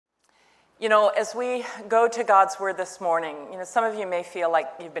You know, as we go to God's Word this morning, you know, some of you may feel like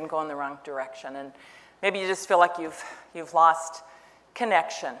you've been going the wrong direction, and maybe you just feel like you've lost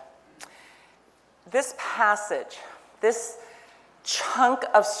connection. This passage, this chunk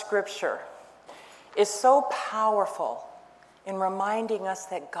of Scripture is so powerful in reminding us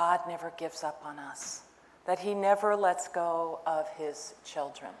that God never gives up on us, that he never lets go of his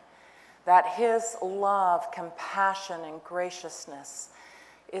children, that his love, compassion, and graciousness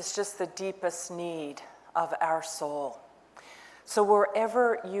is just the deepest need of our soul. So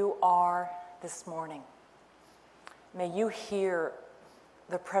wherever you are this morning, may you hear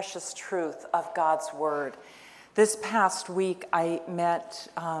the precious truth of God's word. This past week, I met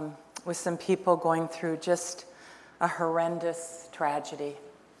with some people going through just a horrendous tragedy,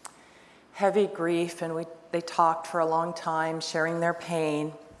 heavy grief, and they talked for a long time, sharing their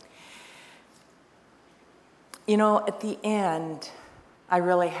pain. You know, at the end, I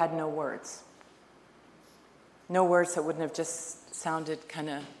really had no words. No words that wouldn't have just sounded kind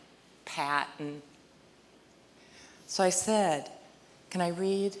of pat. And so I said, can I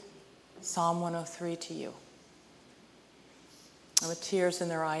read Psalm 103 to you? And with tears in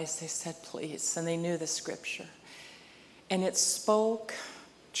their eyes, they said, please. And they knew the scripture. And it spoke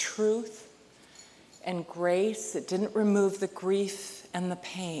truth and grace. It didn't remove the grief and the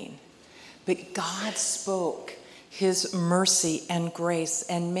pain. But God spoke his mercy and grace,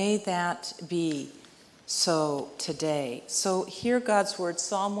 and may that be so today. So hear God's word,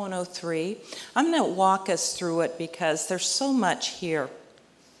 Psalm 103. I'm going to walk us through it because there's so much here.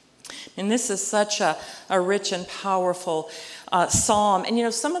 And this is such a rich and powerful psalm. And, you know,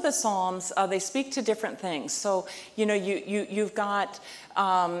 some of the psalms, they speak to different things. So, you know, you've got,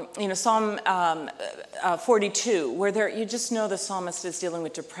 Psalm 42, where you just know the psalmist is dealing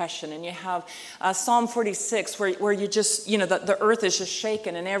with depression. And you have Psalm 46, where you just, you know, the earth is just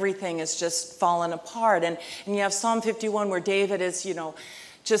shaken and everything is just fallen apart. And you have Psalm 51, where David is, you know,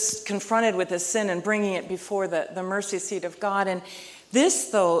 just confronted with his sin and bringing it before the mercy seat of God. And this,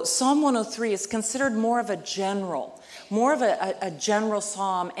 though, Psalm 103 is considered more of a general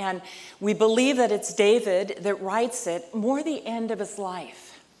psalm, and we believe that it's David that writes it more the end of his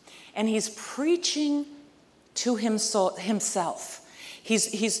life. And he's preaching to himself.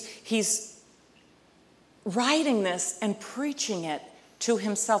 He's writing this and preaching it to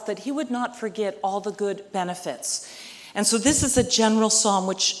himself, that he would not forget all the good benefits. And so this is a general psalm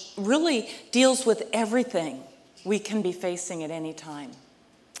which really deals with everything we can be facing at any time.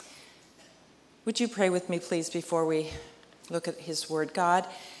 Would you pray with me, please, before we look at his word? God,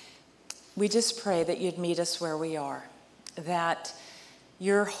 we just pray that you'd meet us where we are, that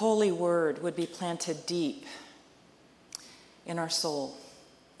your holy word would be planted deep in our soul.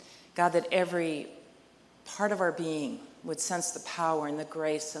 God, that every part of our being would sense the power and the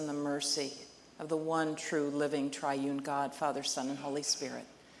grace and the mercy of the one true, living, triune God, Father, Son, and Holy Spirit.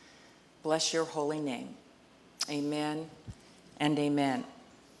 Bless your holy name. Amen and amen.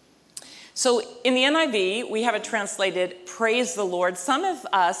 So in the NIV, we have it translated, praise the Lord. Some of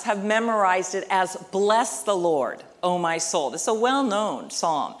us have memorized it as bless the Lord, O my soul. It's a well-known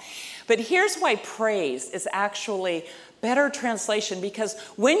psalm. But here's why praise is actually better translation, because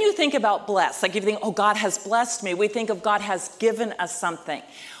when you think about bless, like if you think, oh, God has blessed me, we think of God has given us something.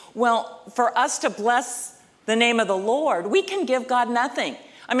 Well, for us to bless the name of the Lord, we can give God nothing.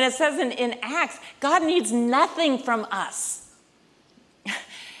 I mean, it says in Acts, God needs nothing from us.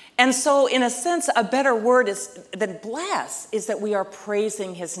 And so, in a sense, a better word than bless is that we are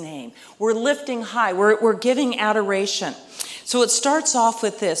praising his name. We're lifting high. We're giving adoration. So it starts off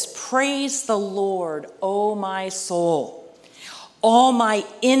with this: praise the Lord, O my soul. All my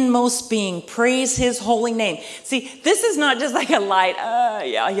inmost being, praise his holy name. See, this is not just like a light,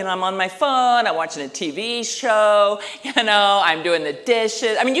 I'm on my phone, I'm watching a TV show, I'm doing the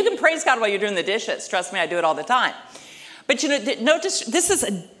dishes. I mean, you can praise God while you're doing the dishes. Trust me, I do it all the time. But notice this is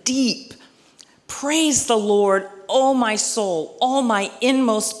a deep, praise the Lord, O my soul, all my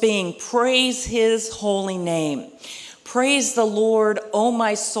inmost being, praise his holy name. Praise the Lord, O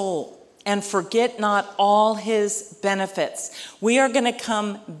my soul, and forget not all his benefits. We are going to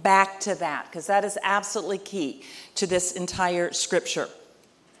come back to that because that is absolutely key to this entire scripture.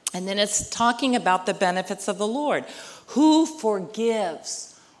 And then it's talking about the benefits of the Lord, who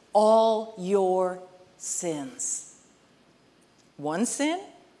forgives all your sins. One sin?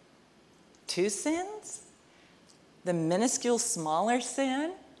 Two sins? The minuscule smaller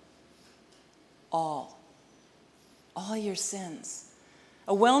sin? All your sins.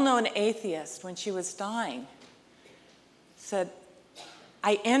 A well-known atheist, when she was dying, said,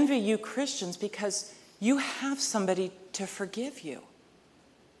 I envy you Christians because you have somebody to forgive you.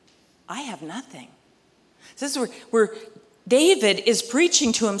 I have nothing. This is where David is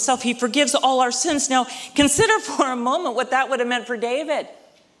preaching to himself. He forgives all our sins. Now, consider for a moment what that would have meant for David.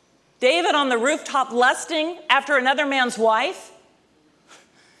 David on the rooftop lusting after another man's wife,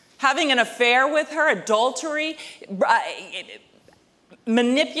 having an affair with her, adultery,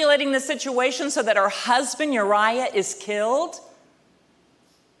 manipulating the situation so that her husband Uriah is killed.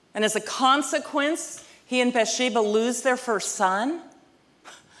 And as a consequence, he and Bathsheba lose their first son.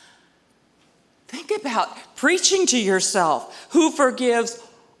 Think about preaching to yourself. Who forgives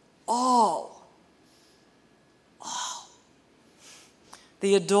all?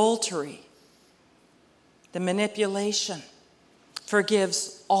 The adultery, the manipulation,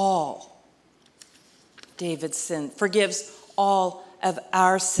 forgives all David's sin, forgives all of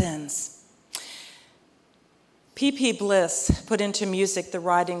our sins. P.P. Bliss put into music the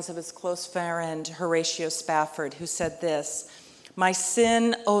writings of his close friend Horatio Spafford, who said this: "My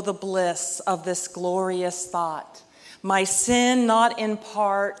sin, oh the bliss of this glorious thought, my sin not in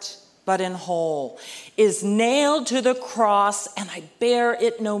part but in whole, is nailed to the cross, and I bear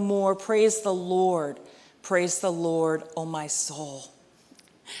it no more. Praise the Lord, O my soul."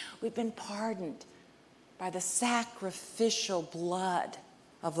 We've been pardoned by the sacrificial blood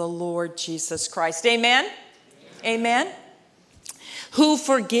of the Lord Jesus Christ. Amen? Amen? Amen? Who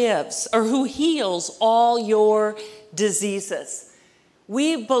forgives or who heals all your diseases.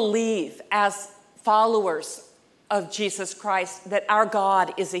 We believe as followers of Jesus Christ that our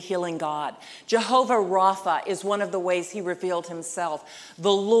God is a healing God. Jehovah Rapha is one of the ways he revealed himself.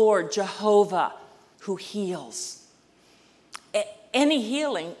 The Lord Jehovah who heals. Any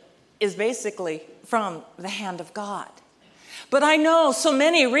healing is basically from the hand of God. But I know so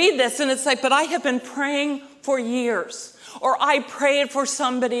many read this and it's like, but I have been praying for years, or I prayed for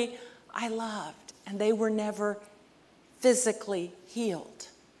somebody I loved and they were never physically healed.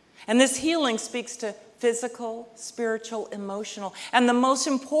 And this healing speaks to physical, spiritual, emotional. And the most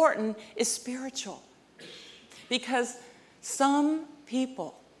important is spiritual. Because some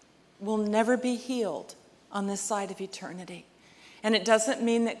people will never be healed on this side of eternity. And it doesn't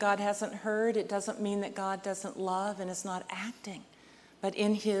mean that God hasn't heard. It doesn't mean that God doesn't love and is not acting. But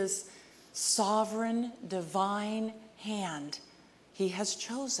in his sovereign, divine hand, he has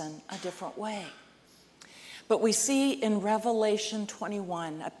chosen a different way. But we see in Revelation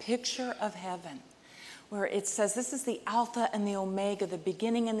 21 a picture of heaven where it says, this is the Alpha and the Omega, the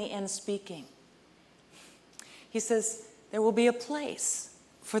beginning and the end speaking. He says, there will be a place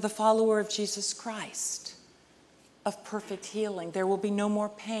for the follower of Jesus Christ of perfect healing. There will be no more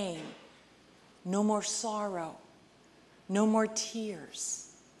pain, no more sorrow, no more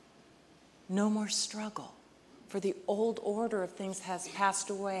tears, no more struggle. For the old order of things has passed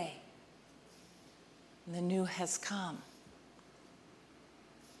away, and the new has come.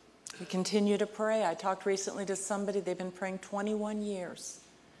 We continue to pray. I talked recently to somebody, they've been praying 21 years.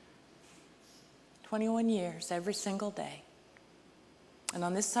 21 years, every single day. And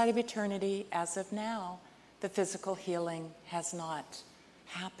on this side of eternity, as of now, the physical healing has not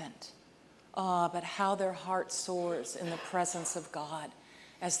happened. But how their heart soars in the presence of God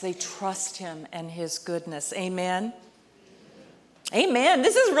as they trust him and his goodness. Amen? Amen.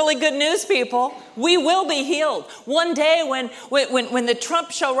 This is really good news, people. We will be healed. One day when the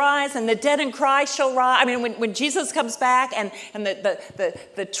trump shall rise and the dead in Christ shall rise, I mean, when Jesus comes back and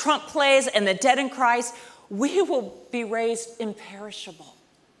the trump plays and the dead in Christ, we will be raised imperishable.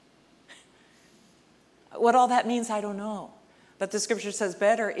 What all that means, I don't know. But the scripture says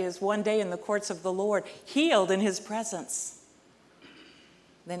better is one day in the courts of the Lord, healed in his presence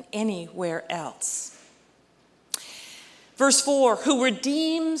than anywhere else. Verse 4, who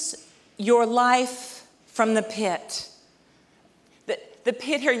redeems your life from the pit. The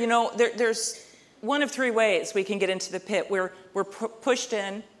pit here, you know, there's one of three ways we can get into the pit. We're pushed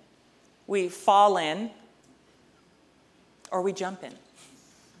in, we fall in, or we jump in.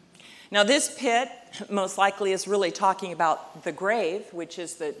 Now this pit most likely is really talking about the grave, which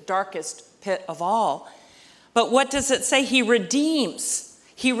is the darkest pit of all. But what does it say? He redeems.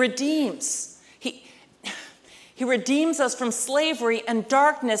 He redeems. He redeems us from slavery and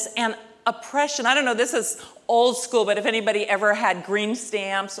darkness and oppression. I don't know, this is old school, but if anybody ever had green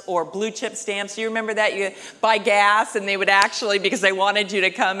stamps or blue chip stamps, do you remember that? You buy gas and they would actually, because they wanted you to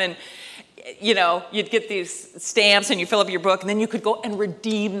come and, you know, you'd get these stamps and you fill up your book and then you could go and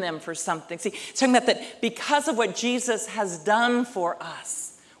redeem them for something. See, it's talking about that because of what Jesus has done for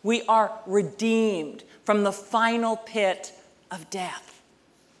us, we are redeemed from the final pit of death.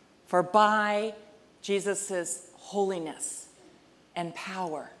 For by Jesus' holiness and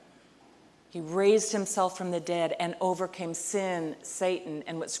power, He raised himself from the dead and overcame sin, Satan,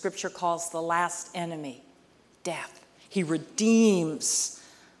 and what Scripture calls the last enemy, death. He redeems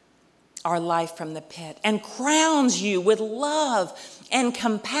our life from the pit and crowns you with love and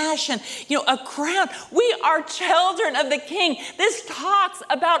compassion. You know, a crown. We are children of the King. This talks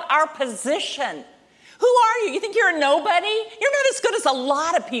about our position. Who are you? You think you're a nobody? You're not as good as a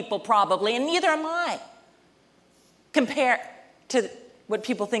lot of people probably, and neither am I, compared to what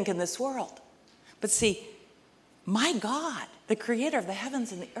people think in this world. But see, my God, the creator of the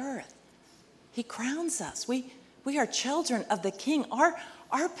heavens and the earth, he crowns us. We are children of the King.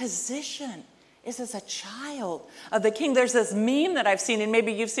 Our position is as a child of the King. There's this meme that I've seen, and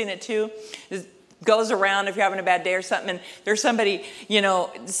maybe you've seen it too. It goes around if you're having a bad day or something, and there's somebody, you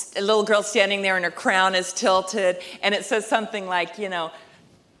know, a little girl standing there and her crown is tilted, and it says something like, you know,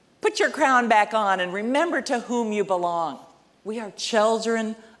 put your crown back on and remember to whom you belong. We are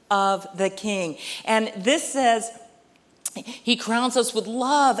children of the King. And this says he crowns us with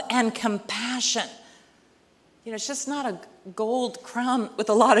love and compassion. You know, it's just not a gold crown with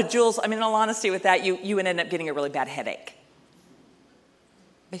a lot of jewels. I mean, in all honesty with that, you would end up getting a really bad headache.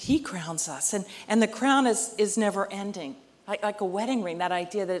 But he crowns us. And the crown is never ending. Like a wedding ring, that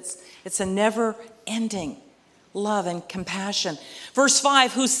idea that it's a never ending love and compassion. Verse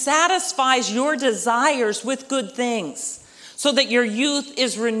 5, who satisfies your desires with good things, so that your youth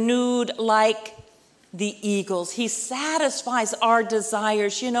is renewed like the eagles. He satisfies our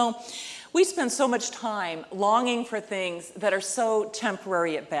desires. You know, we spend so much time longing for things that are so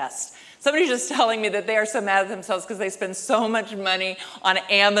temporary at best. Somebody's just telling me that they are so mad at themselves because they spend so much money on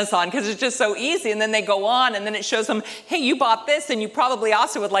Amazon because it's just so easy. And then they go on and then it shows them, hey, you bought this and you probably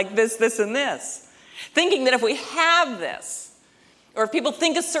also would like this, this, and this. Thinking that if we have this, or if people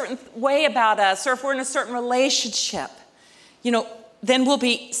think a certain way about us, or if we're in a certain relationship, you know, then we'll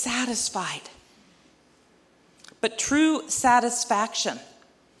be satisfied. But true satisfaction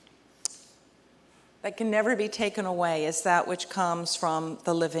that can never be taken away is that which comes from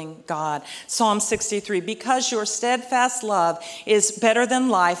the living God. Psalm 63, because your steadfast love is better than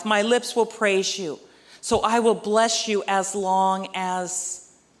life, my lips will praise you. So I will bless you as long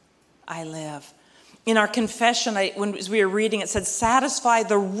as I live. In our confession, when we were reading, it said, satisfy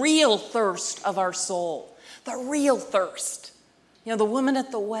the real thirst of our soul. The real thirst. You know, the woman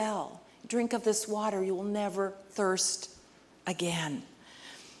at the well, drink of this water, you will never thirst again.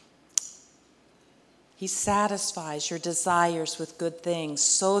 He satisfies your desires with good things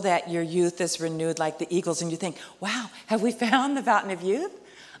so that your youth is renewed like the eagles. And you think, wow, have we found the fountain of youth?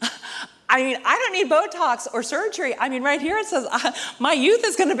 I mean, I don't need Botox or surgery. I mean, right here it says, my youth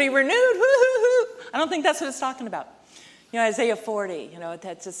is going to be renewed. Woo-hoo-hoo. I don't think that's what it's talking about. You know, Isaiah 40, you know,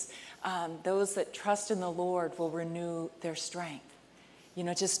 that's just those that trust in the Lord will renew their strength. You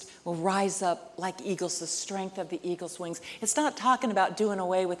know, just will rise up like eagles, the strength of the eagle's wings. It's not talking about doing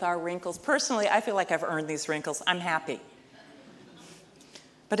away with our wrinkles. Personally, I feel like I've earned these wrinkles. I'm happy.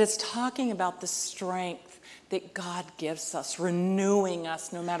 But it's talking about the strength that God gives us, renewing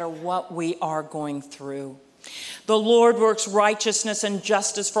us no matter what we are going through. The Lord works righteousness and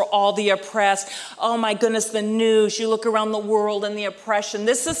justice for all the oppressed. Oh my goodness, the news. You look around the world and the oppression.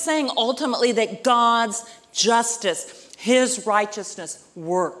 This is saying ultimately that God's justice, his righteousness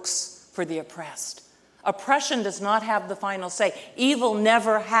works for the oppressed. Oppression does not have the final say. Evil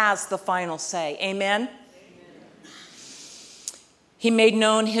never has the final say. Amen? Amen. He made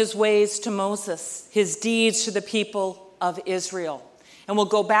known his ways to Moses, his deeds to the people of Israel. And we'll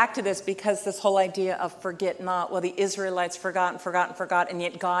go back to this because this whole idea of forget not. Well, the Israelites forgot, and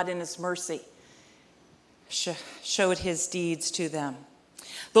yet God in his mercy showed his deeds to them.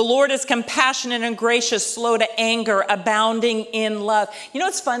 The Lord is compassionate and gracious, slow to anger, abounding in love. You know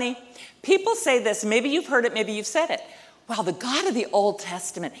what's funny? People say this. Maybe you've heard it. Maybe you've said it. Wow, the God of the Old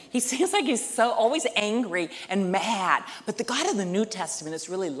Testament, he seems like he's so always angry and mad. But the God of the New Testament is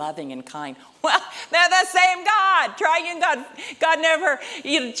really loving and kind. Well, they're the same God. Triune God. God never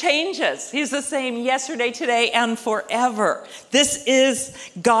changes. He's the same yesterday, today, and forever. This is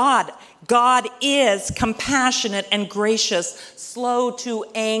God. God is compassionate and gracious, slow to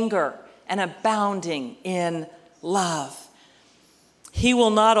anger, and abounding in love. He will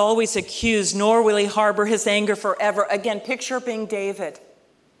not always accuse, nor will he harbor his anger forever. Again, picture being David.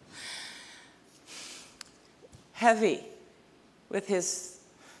 Heavy with his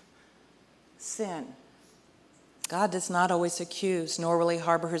sin. God does not always accuse, nor will he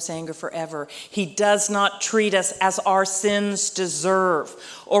harbor his anger forever. He does not treat us as our sins deserve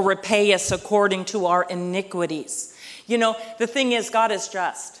or repay us according to our iniquities. You know, the thing is, God is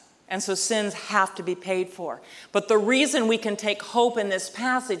just. And so sins have to be paid for. But the reason we can take hope in this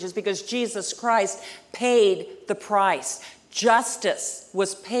passage is because Jesus Christ paid the price. Justice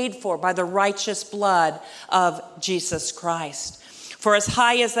was paid for by the righteous blood of Jesus Christ. For as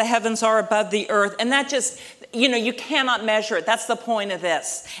high as the heavens are above the earth, and that just, you cannot measure it. That's the point of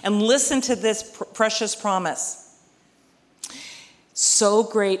this. And listen to this precious promise. So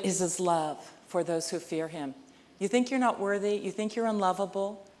great is his love for those who fear him. You think you're not worthy? You think you're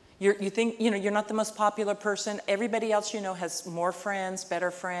unlovable? You think, you're not the most popular person. Everybody else has more friends, better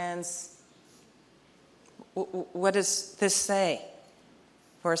friends. What does this say?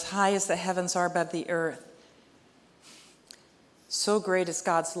 For as high as the heavens are above the earth, so great is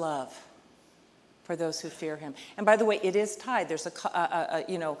God's love for those who fear him. And by the way, it is tied. There's a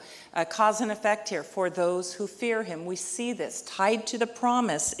cause and effect here. For those who fear him, we see this. Tied to the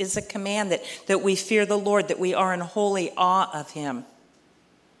promise is a command that we fear the Lord, that we are in holy awe of him.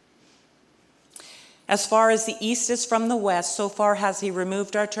 As far as the east is from the west, so far has he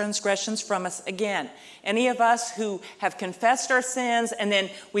removed our transgressions from us. Again, any of us who have confessed our sins and then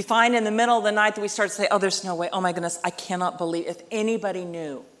we find in the middle of the night that we start to say, oh, there's no way. Oh, my goodness, I cannot believe. If anybody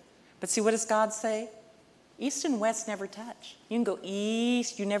knew. But see, what does God say? East and west never touch. You can go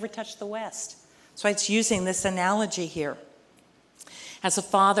east, you never touch the west. So it's using this analogy here. As a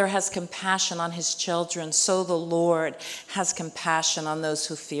father has compassion on his children, so the Lord has compassion on those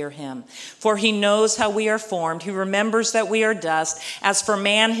who fear him. For he knows how we are formed. He remembers that we are dust. As for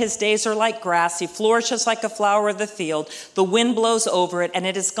man, his days are like grass. He flourishes like a flower of the field. The wind blows over it, and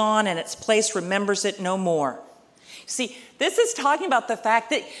it is gone, and its place remembers it no more. See, this is talking about the fact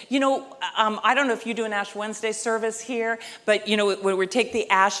that, I don't know if you do an Ash Wednesday service here, but, when we take the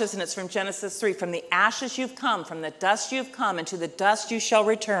ashes, and it's from Genesis 3, from the ashes you've come, from the dust you've come, and to the dust you shall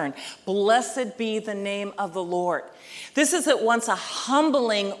return. Blessed be the name of the Lord. This is at once a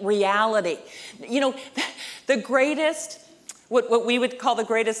humbling reality. The greatest, what we would call the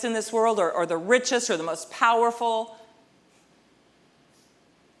greatest in this world, or the richest, or the most powerful,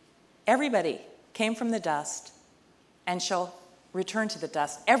 everybody came from the dust and shall return to the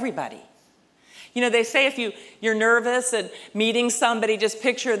dust. Everybody. They say if you're nervous and meeting somebody, just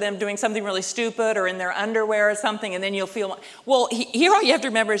picture them doing something really stupid or in their underwear or something, and then you'll feel, well, here all you have to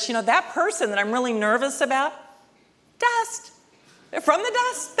remember is, that person that I'm really nervous about, dust. They're from the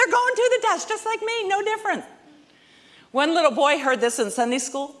dust. They're going to the dust, just like me, no different. One little boy heard this in Sunday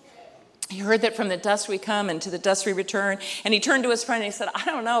school. He heard that from the dust we come and to the dust we return. And he turned to his friend and he said, I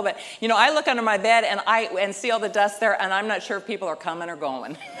don't know, but, I look under my bed and see all the dust there, and I'm not sure if people are coming or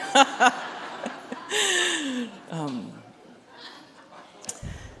going.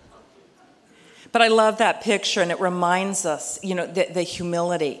 But I love that picture, and it reminds us, the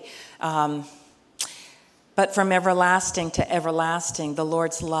humility. But from everlasting to everlasting, the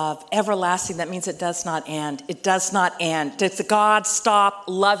Lord's love. Everlasting, that means it does not end. It does not end. Does God stop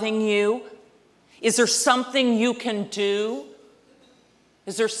loving you? Is there something you can do?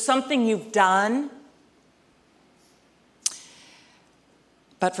 Is there something you've done?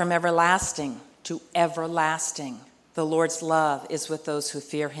 But from everlasting to everlasting, the Lord's love is with those who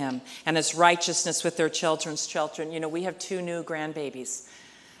fear him, and his righteousness with their children's children. We have 2 new grandbabies.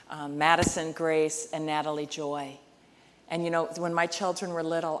 Madison Grace and Natalie Joy. And when my children were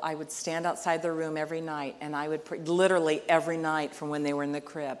little, I would stand outside their room every night, and I would pray, literally every night from when they were in the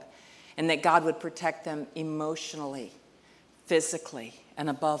crib, and that God would protect them emotionally, physically, and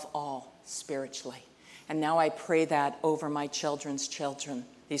above all, spiritually. And now I pray that over my children's children,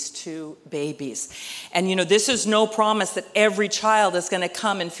 these 2 babies. And this is no promise that every child is going to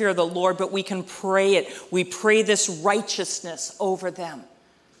come and fear the Lord, but we can pray it. We pray this righteousness over them.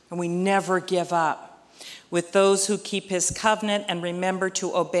 And we never give up. With those who keep his covenant and remember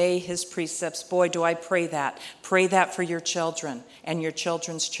to obey his precepts. Boy, do I pray that. Pray that for your children and your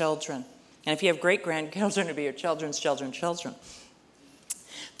children's children. And if you have great-grandchildren, it'll be your children's children's children.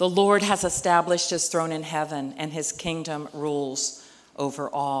 The Lord has established his throne in heaven, and his kingdom rules over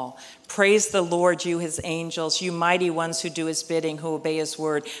all. Praise the Lord, you his angels, you mighty ones who do his bidding, who obey his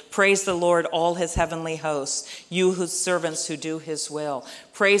word. Praise the Lord, all his heavenly hosts, you whose servants who do his will.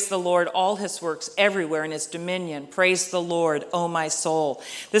 Praise the Lord, all his works everywhere in his dominion. Praise the Lord, O my soul.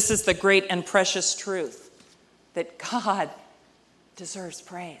 This is the great and precious truth, that God deserves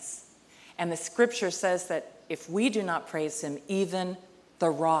praise. And the scripture says that if we do not praise him, even the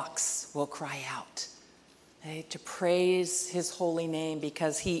rocks will cry out. To praise his holy name,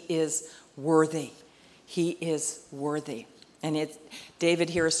 because he is worthy. He is worthy. And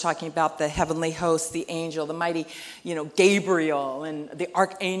David here is talking about the heavenly host, the angel, the mighty, Gabriel and the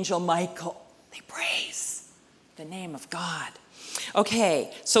archangel Michael. They praise the name of God.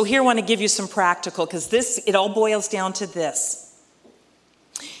 Okay, so here I want to give you some practical, because it all boils down to this.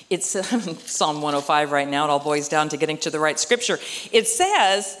 It's Psalm 105 right now. It all boils down to getting to the right scripture. It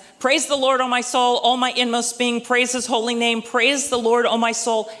says, praise the Lord, O my soul, all my inmost being, praise his holy name, praise the Lord, O my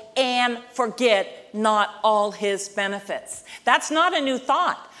soul, and forget not all his benefits. That's not a new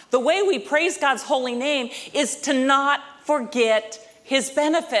thought. The way we praise God's holy name is to not forget his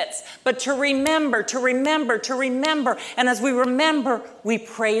benefits, but to remember. And as we remember, we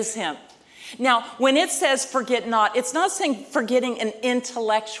praise him. Now, when it says forget not, it's not saying forgetting an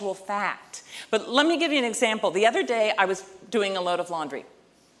intellectual fact. But let me give you an example. The other day, I was doing a load of laundry.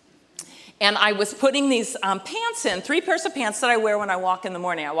 And I was putting these pants in, 3 pairs of pants that I wear when I walk in the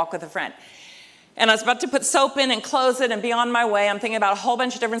morning. I walk with a friend. And I was about to put soap in and close it and be on my way. I'm thinking about a whole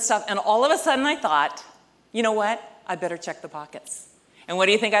bunch of different stuff. And all of a sudden, I thought, you know what? I better check the pockets. And what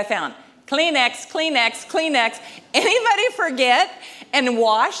do you think I found? Kleenex, Kleenex, Kleenex. Anybody forget and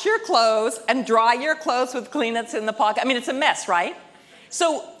wash your clothes and dry your clothes with Kleenex in the pocket? I mean, it's a mess, right?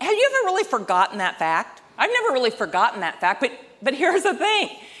 So have you ever really forgotten that fact? I've never really forgotten that fact, but here's the thing.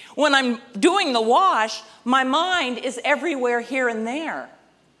 When I'm doing the wash, my mind is everywhere here and there.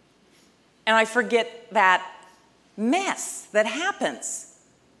 And I forget that mess that happens.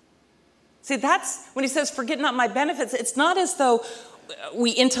 See, that's when he says, forget not my benefits. It's not as though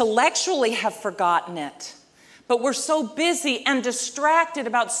we intellectually have forgotten it, but we're so busy and distracted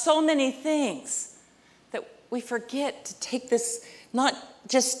about so many things that we forget to take this not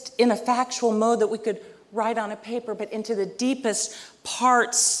just in a factual mode that we could write on a paper, but into the deepest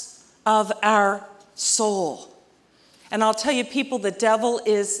parts of our soul. And I'll tell you, people, the devil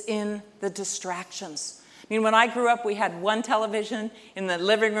is in the distractions. I mean, when I grew up, we had one television in the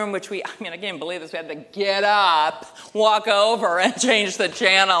living room, which I can't believe this. We had to get up, walk over, and change the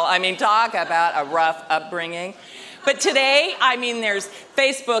channel. I mean, talk about a rough upbringing. But today, there's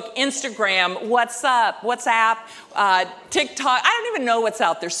Facebook, Instagram, WhatsApp, TikTok. I don't even know what's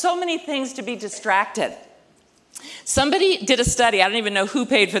out there. So many things to be distracted. Somebody did a study. I don't even know who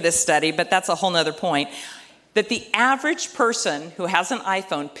paid for this study, but that's a whole nother point. That the average person who has an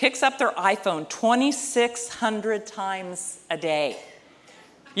iPhone picks up their iPhone 2,600 times a day.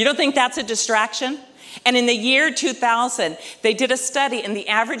 You don't think that's a distraction? And in the year 2000, they did a study, and the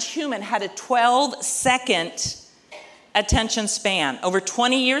average human had a 12-second attention span. Over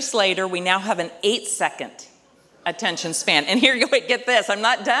 20 years later, we now have an 8-second attention span. And here, wait, get this. I'm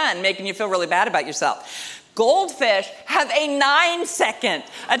not done making you feel really bad about yourself. Goldfish have a 9-second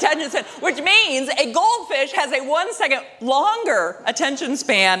attention span, which means a goldfish has a 1 second longer attention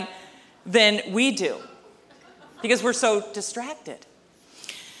span than we do because we're so distracted.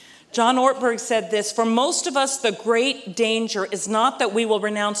 John Ortberg said this, for most of us, the great danger is not that we will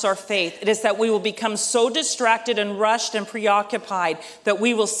renounce our faith. It is that we will become so distracted and rushed and preoccupied that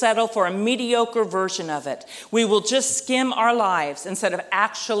we will settle for a mediocre version of it. We will just skim our lives instead of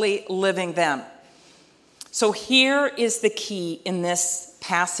actually living them. So here is the key in this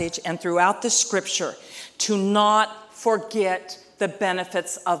passage and throughout the scripture, to not forget the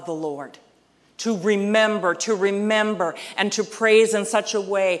benefits of the Lord, to remember, and to praise in such a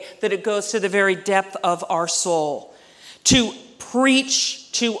way that it goes to the very depth of our soul, to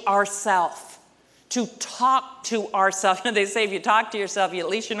preach to ourselves, to talk to ourselves. They say if you talk to yourself, at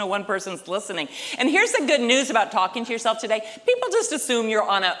least you know one person's listening. And here's the good news about talking to yourself today. People just assume you're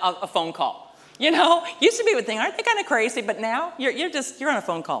on a phone call. Used to be would think, aren't they kind of crazy? But now you're on a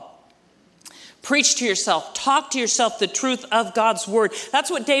phone call. Preach to yourself. Talk to yourself the truth of God's word. That's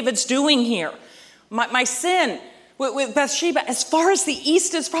what David's doing here. My sin with Bathsheba, as far as the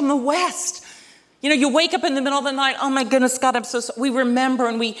east is from the west. You wake up in the middle of the night, oh my goodness, God, I'm so sorry. We remember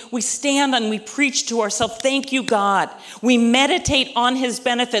and we stand and we preach to ourselves, thank you, God. We meditate on his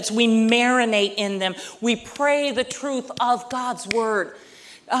benefits. We marinate in them. We pray the truth of God's word.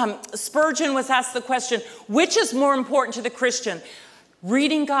 Spurgeon was asked the question, which is more important to the Christian,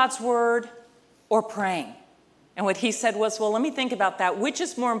 reading God's word or praying? And what he said was, well, let me think about that. Which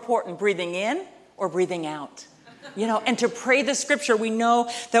is more important, breathing in or breathing out? And to pray the scripture, we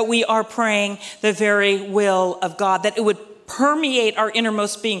know that we are praying the very will of God, that it would permeate our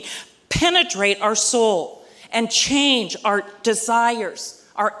innermost being, penetrate our soul, and change our desires,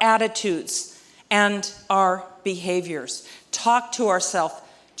 our attitudes, and our behaviors. Talk to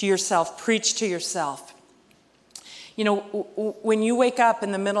yourself, preach to yourself. When you wake up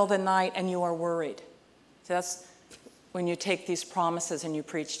in the middle of the night and you are worried, that's when you take these promises and you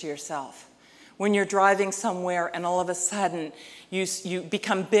preach to yourself. When you're driving somewhere and all of a sudden you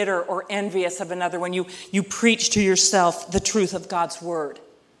become bitter or envious of another, when you preach to yourself the truth of God's word.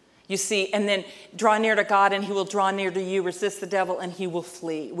 You see, and then draw near to God and he will draw near to you. Resist the devil and he will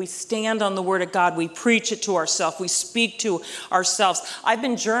flee. We stand on the word of God. We preach it to ourselves. We speak to ourselves. I've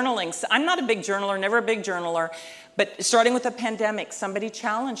been journaling. I'm not a big journaler, never a big journaler. But starting with the pandemic, somebody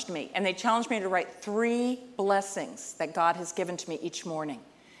challenged me. And they challenged me to write 3 blessings that God has given to me each morning.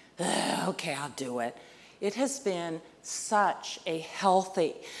 Okay, I'll do it. It has been such a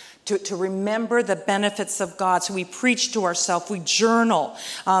healthy to remember the benefits of God. So we preach to ourselves, we journal,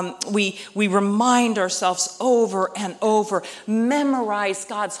 we remind ourselves over and over, memorize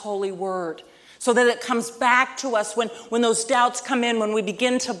God's holy word so that it comes back to us when those doubts come in, when we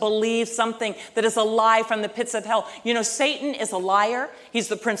begin to believe something that is a lie from the pits of hell. You know, Satan is a liar. He's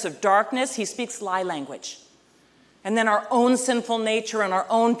the prince of darkness. He speaks lie language. And then our own sinful nature and our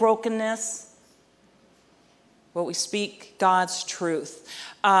own brokenness, well, we speak God's truth.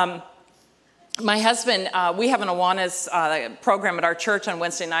 My husband, we have an Awanas program at our church on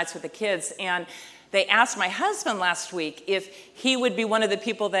Wednesday nights with the kids, and they asked my husband last week if he would be one of the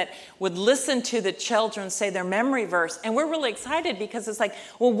people that would listen to the children say their memory verse. And we're really excited because it's like,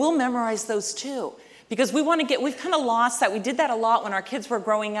 well, we'll memorize those too. Because we've kind of lost that. We did that a lot when our kids were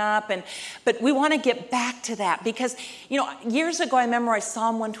growing up, but we want to get back to that because, you know, years ago I memorized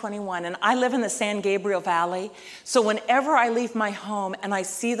Psalm 121, and I live in the San Gabriel Valley. So whenever I leave my home and I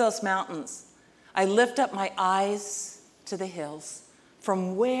see those mountains, I lift up my eyes to the hills.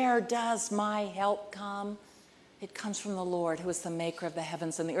 From where does my help come? It comes from the Lord, who is the maker of the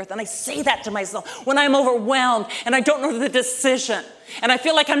heavens and the earth. And I say that to myself when I'm overwhelmed and I don't know the decision and I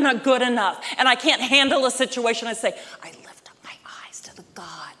feel like I'm not good enough and I can't handle a situation. I say, I lift up my eyes to the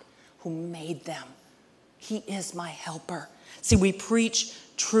God who made them. He is my helper. See, we preach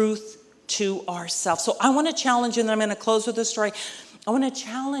truth to ourselves. So I want to challenge you, and I'm going to close with this story. I want to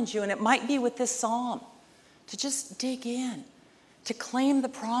challenge you, and it might be with this psalm, to just dig in, to claim the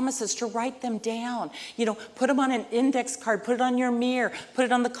promises, to write them down. You know, put them on an index card, put it on your mirror, put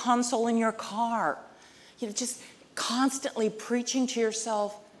it on the console in your car. You know, just constantly preaching to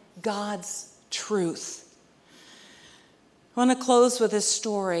yourself God's truth. I want to close with this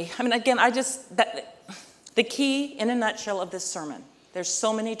story. I mean, again, the key in a nutshell of this sermon, there's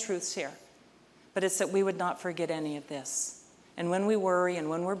so many truths here, but it's that we would not forget any of this. And when we worry and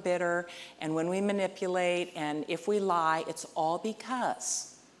when we're bitter and when we manipulate and if we lie, it's all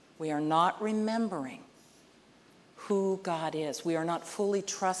because we are not remembering who God is. We are not fully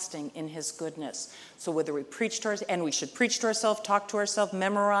trusting in his goodness. So whether we preach to ourselves, and we should preach to ourselves, talk to ourselves,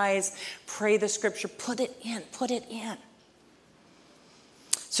 memorize, pray the scripture, put it in.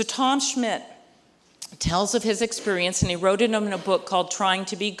 So Tom Schmidt tells of his experience, and he wrote it in a book called Trying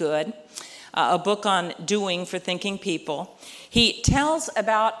to Be Good, a book on doing for thinking people. He tells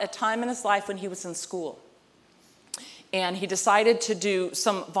about a time in his life when he was in school. And he decided to do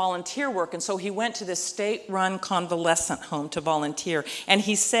some volunteer work. And so he went to this state-run convalescent home to volunteer. And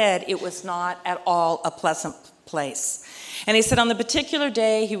he said it was not at all a pleasant place. And he said on the particular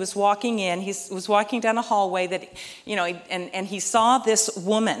day he was walking in, he was walking down a hallway that, you know, and he saw this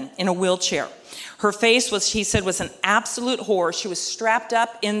woman in a wheelchair. Her face was, he said, was an absolute horror. She was strapped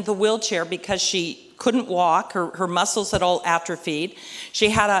up in the wheelchair because she couldn't walk. Her muscles had all atrophied. She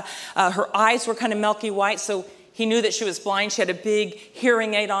had her eyes were kind of milky white, so he knew that she was blind. She had a big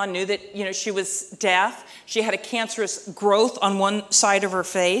hearing aid on, knew that, you know, she was deaf. She had a cancerous growth on one side of her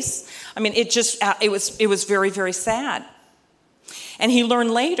face. I mean, it was very, very sad. And he learned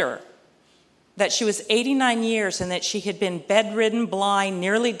later that she was 89 years and that she had been bedridden, blind,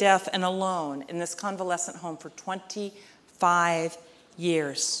 nearly deaf, and alone in this convalescent home for 25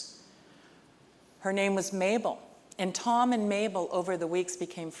 years. Her name was Mabel. And Tom and Mabel over the weeks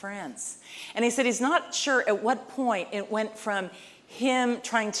became friends. And he said he's not sure at what point it went from him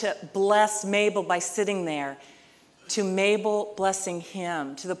trying to bless Mabel by sitting there to Mabel blessing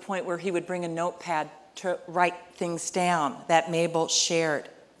him, to the point where he would bring a notepad to write things down that Mabel shared.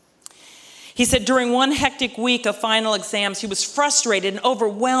 He said during one hectic week of final exams, he was frustrated and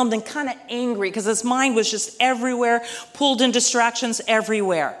overwhelmed and kind of angry because his mind was just everywhere, pulled in distractions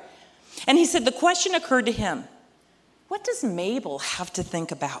everywhere. And he said the question occurred to him, what does Mabel have to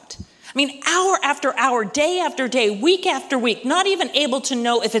think about? I mean, hour after hour, day after day, week after week, not even able to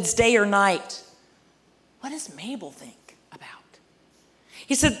know if it's day or night. What does Mabel think about?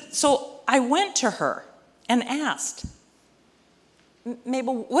 He said, so I went to her and asked,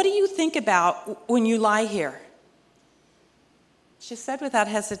 Mabel, what do you think about when you lie here? She said without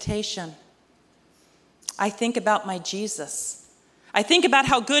hesitation, I think about my Jesus. I think about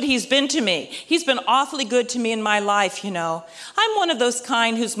how good he's been to me. He's been awfully good to me in my life, you know. I'm one of those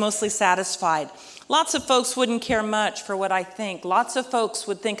kind who's mostly satisfied. Lots of folks wouldn't care much for what I think. Lots of folks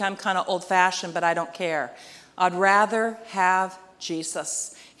would think I'm kind of old-fashioned, but I don't care. I'd rather have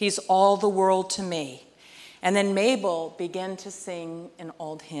Jesus. He's all the world to me. And then Mabel began to sing an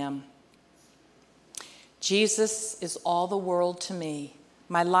old hymn. Jesus is all the world to me,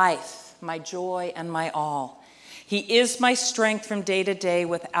 my life, my joy, and my all. He is my strength from day to day.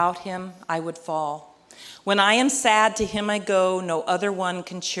 Without him, I would fall. When I am sad, to him I go. No other one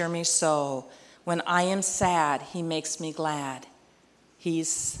can cheer me so. When I am sad, he makes me glad.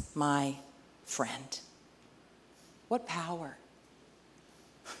 He's my friend. What power.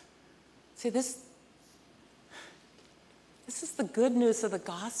 See, this is the good news of the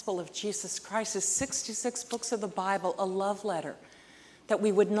gospel of Jesus Christ. His 66 books of the Bible, a love letter, that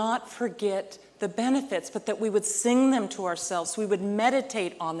we would not forget the benefits, but that we would sing them to ourselves. We would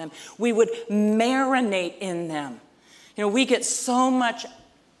meditate on them. We would marinate in them. You know, we get so much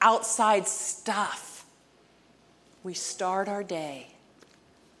outside stuff. We start our day.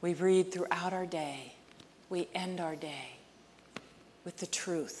 We read throughout our day. We end our day with the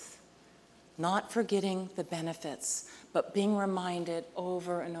truth. Not forgetting the benefits, but being reminded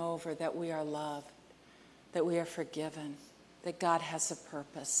over and over that we are loved, that we are forgiven, that God has a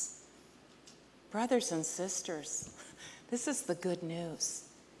purpose. Brothers and sisters, this is the good news.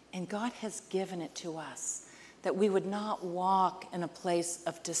 And God has given it to us, that we would not walk in a place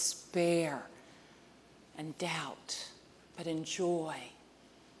of despair and doubt, but in joy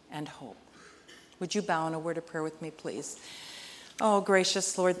and hope. Would you bow in a word of prayer with me, please? Oh,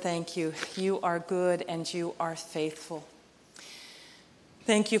 gracious Lord, thank you. You are good and you are faithful.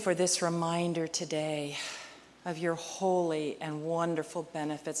 Thank you for this reminder today of your holy and wonderful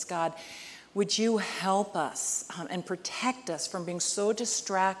benefits. God, would you help us and protect us from being so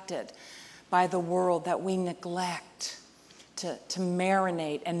distracted by the world that we neglect to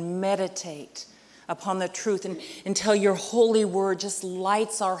marinate and meditate upon the truth until your holy word just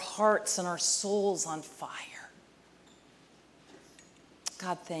lights our hearts and our souls on fire.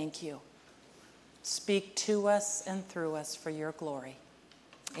 God, thank you. Speak to us and through us for your glory.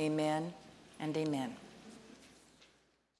 Amen and amen.